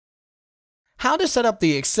How to set up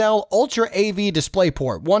the Accell UltraAV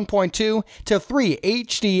DisplayPort 1.2 to 3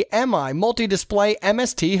 HDMI Multi-Display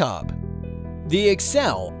MST Hub. The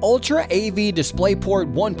Accell UltraAV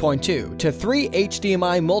DisplayPort 1.2 to 3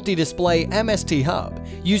 HDMI Multi-Display MST Hub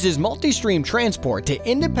uses multi-stream transport to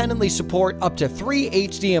independently support up to 3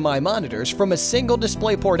 HDMI monitors from a single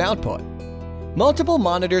DisplayPort output. Multiple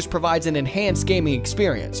monitors provides an enhanced gaming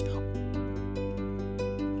experience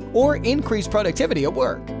or increased productivity at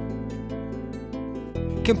work.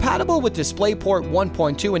 Compatible with DisplayPort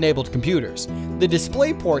 1.2 enabled computers, the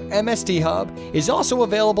DisplayPort MST Hub is also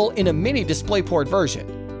available in a mini DisplayPort version.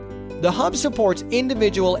 The hub supports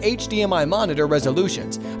individual HDMI monitor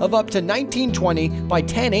resolutions of up to 1920 by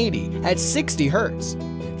 1080 at 60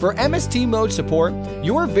 Hz. For MST mode support,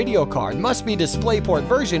 your video card must be DisplayPort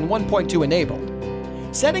version 1.2 enabled.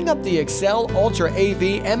 Setting up the Accell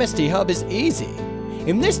UltraAV MST Hub is easy.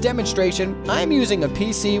 In this demonstration, I am using a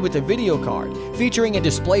PC with a video card featuring a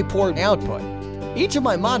DisplayPort output. Each of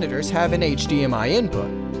my monitors have an HDMI input.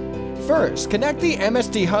 First, connect the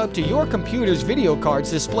MST Hub to your computer's video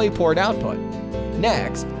card's DisplayPort output.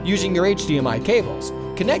 Next, using your HDMI cables,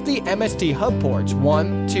 connect the MST Hub ports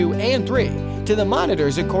 1, 2, and 3 to the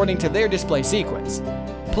monitors according to their display sequence.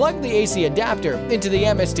 Plug the AC adapter into the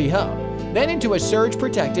MST Hub, then into a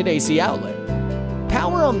surge-protected AC outlet.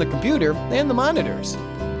 Power on the computer and the monitors.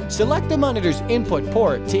 Select the monitor's input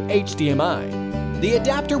port to HDMI. The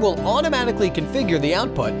adapter will automatically configure the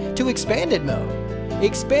output to expanded mode.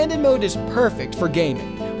 Expanded mode is perfect for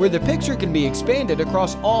gaming, where the picture can be expanded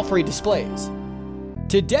across all 3 displays.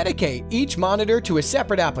 To dedicate each monitor to a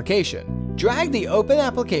separate application, drag the open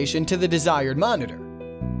application to the desired monitor.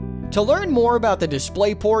 To learn more about the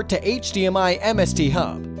DisplayPort to HDMI MST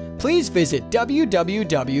Hub, please visit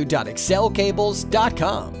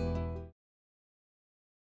www.accellcables.com.